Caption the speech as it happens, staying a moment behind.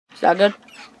Is that good?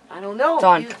 I don't know. It's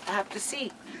on. You have to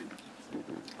see.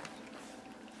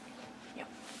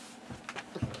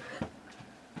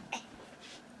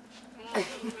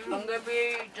 I'm gonna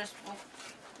be just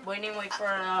wait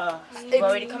for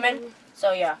Chloe to come in.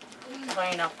 So yeah, so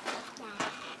you know.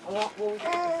 I want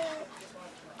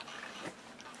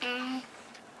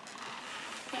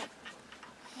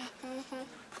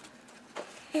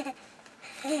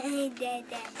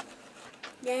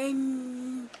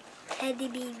Then had to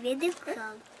be really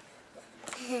cold.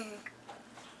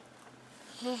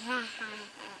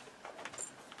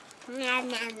 Na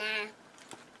na na.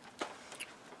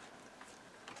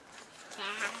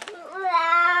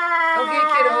 Okay,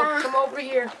 kiddo, come over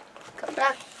here. Come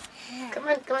back. Come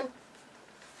on, come on.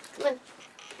 Come on.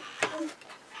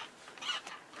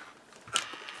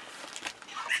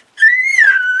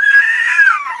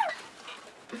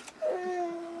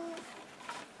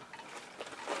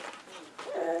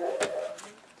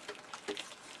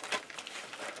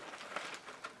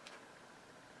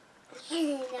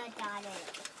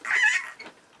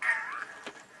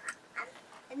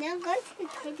 And I'm going to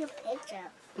take a picture.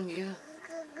 Yeah.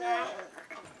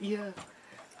 Yeah.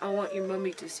 I want your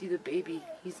mummy to see the baby.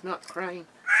 He's not crying.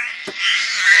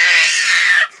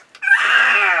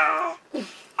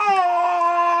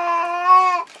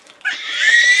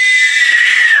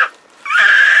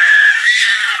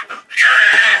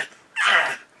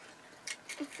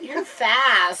 You're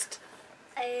fast.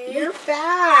 You're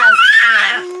fast.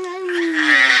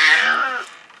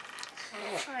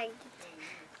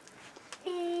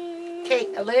 Okay,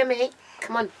 Alea,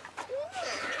 come on.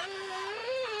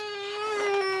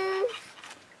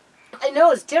 I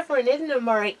know, it's different, isn't it,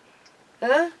 Mari?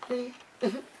 Huh?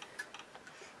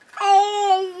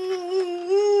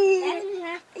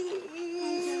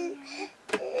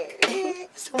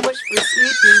 So much for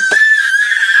sleeping.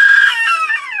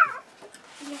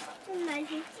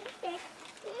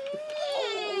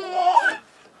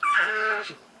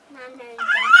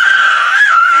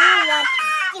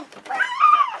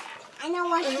 I know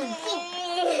what to do.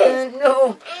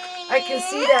 No, I can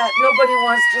see that. Nobody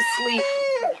wants to sleep.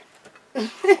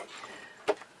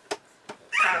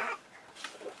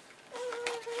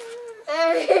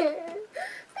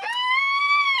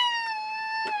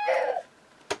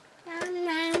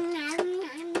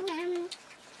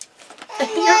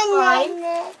 You're fine.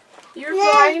 You're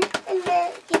fine.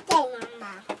 Good day,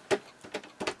 Mama.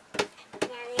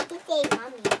 Good day,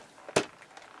 Mommy.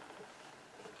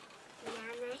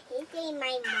 Nana, good day,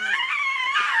 my mom.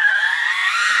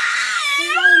 Good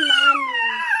day, Mommy.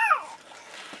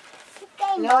 Good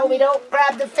day, No, we don't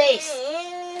grab the face.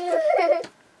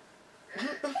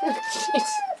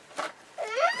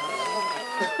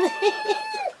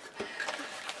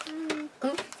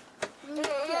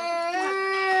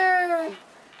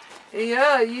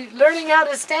 Yeah, you're learning how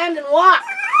to stand and walk.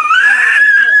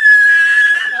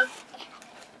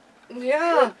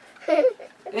 Yeah.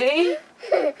 Eh?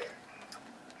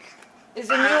 It's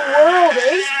a new world,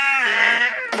 eh?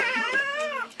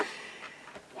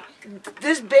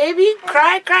 This baby,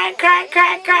 cry,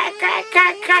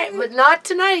 but not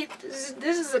tonight.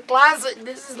 This is a classic.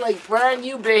 This is like brand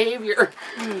new behavior.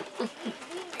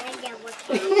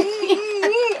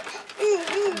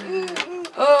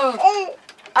 Oh,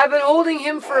 I've been holding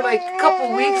him for like a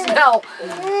couple weeks now,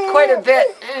 quite a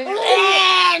bit.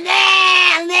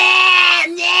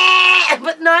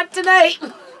 But not tonight.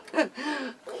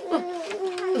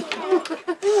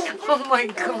 Oh my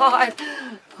God.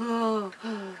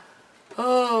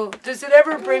 Oh, does it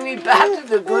ever bring me back to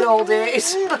the good old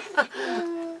days?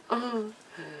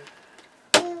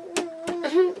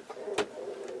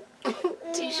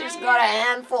 Tisha's got a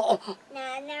handful.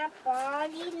 Nana,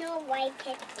 body no white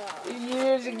pickle.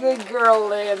 You're a good girl,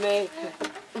 Lammy.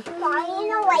 Body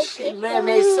no white pickle.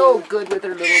 Lammy's so good with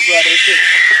her little brother, too.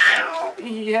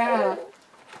 Yeah.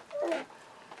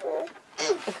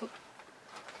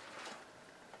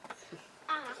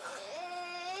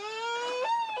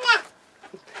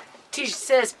 Tisha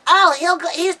says, "Oh,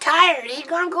 he's tired. He's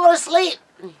gonna go to sleep."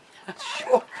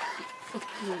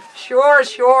 Sure.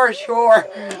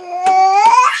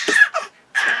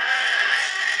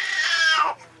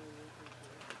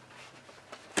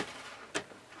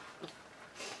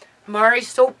 Mari's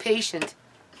so patient.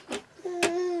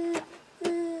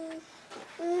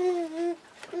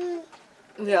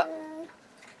 Yeah.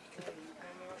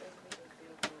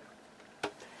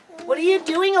 What are you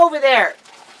doing over there?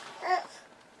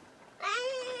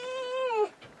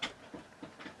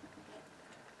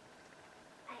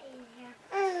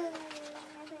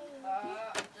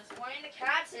 Just letting the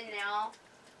cats in now.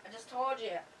 I just told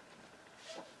you.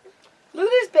 Look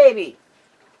at this baby.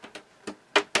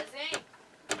 That's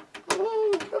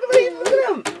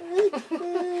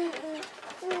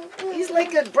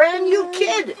like a brand new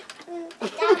kid.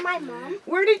 That's my mom.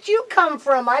 Where did you come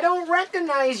from? I don't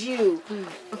recognize you. And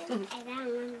that's my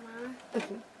mom.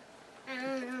 I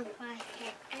don't know if I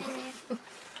can.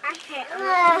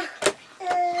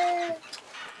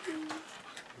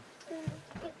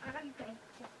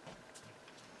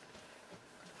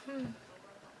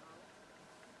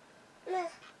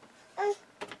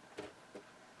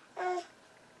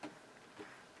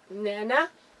 Nana?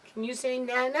 Can you say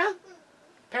Nana?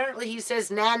 Apparently he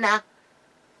says Nana.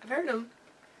 I've heard him.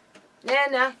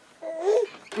 Nana.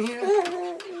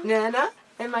 Nana?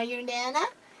 Am I your Nana?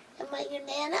 Am I your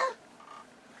Nana?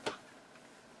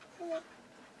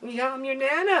 Yeah, I'm your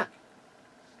Nana.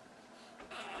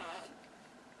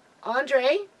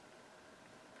 Andre?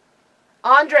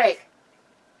 Andre,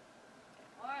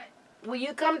 What? will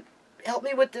you come help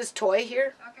me with this toy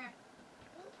here? Okay.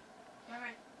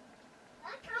 Alright.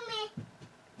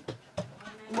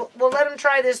 We'll let him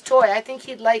try this toy. I think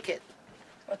he'd like it.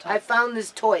 What I time? found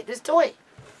this toy. This toy.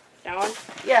 That one?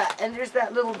 Yeah, and there's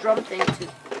that little drum thing too.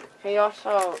 He got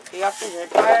did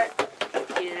try it.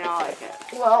 He did not like it.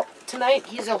 Well, tonight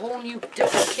he's a whole new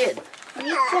different kid.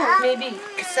 Maybe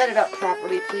set it up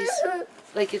properly, please.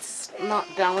 Like it's not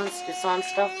balanced, it's on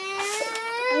stuff.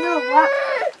 I know what.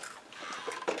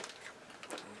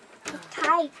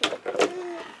 Type it.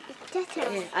 It's just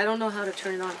Yeah, I don't know how to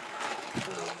turn it on.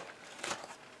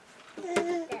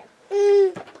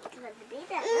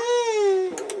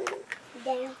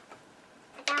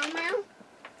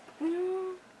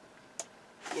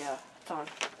 Yeah, it's on.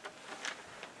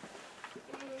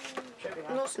 Check it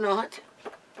No, out. it's not.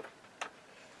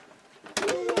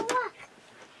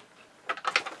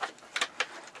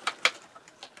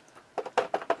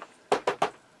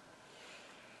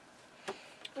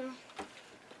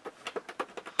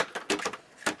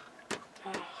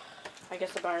 I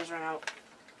guess the batteries ran out.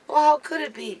 Well, how could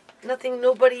it be?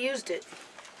 Nobody used it.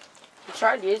 I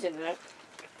tried using it.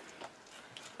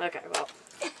 Okay, well.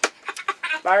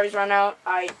 Batteries run out.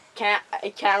 I can't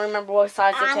remember what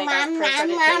size to take. I'm pretty sure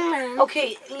to take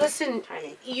Okay, listen,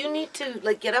 tiny. you need to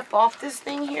like get up off this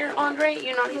thing here, Andre.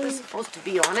 You're not even supposed to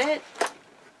be on it.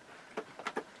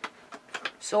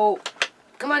 So,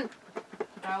 come on,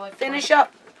 finish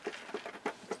up.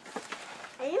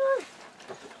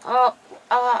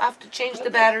 I'll have to change the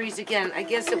batteries again. I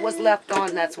guess it was left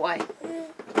on, that's why.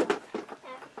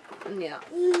 Yeah,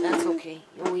 that's okay.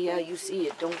 Oh yeah, you see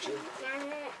it, don't you?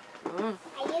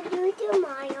 I do it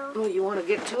tomorrow. Oh, you want to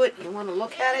get to it? You want to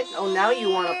look at it? Oh, now you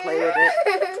want to play with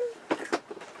it.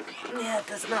 Yeah,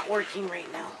 that's not working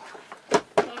right now.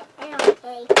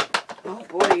 Okay. Oh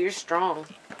boy, you're strong.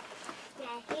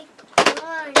 Hey.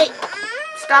 Hey,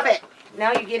 stop it.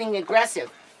 Now you're getting aggressive.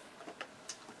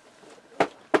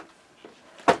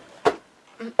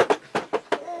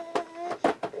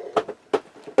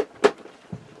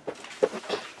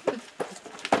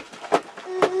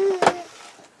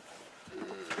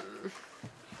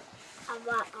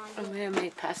 Oh man,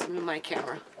 mate, pass me my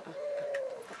camera.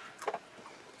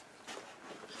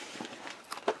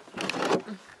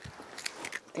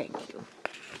 Thank you.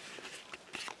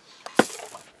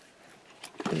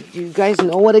 Do you guys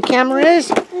know what a camera is?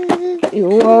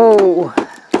 Whoa.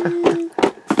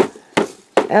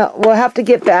 We'll have to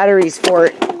get batteries for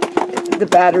it. The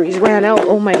batteries ran out.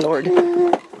 Oh my lord.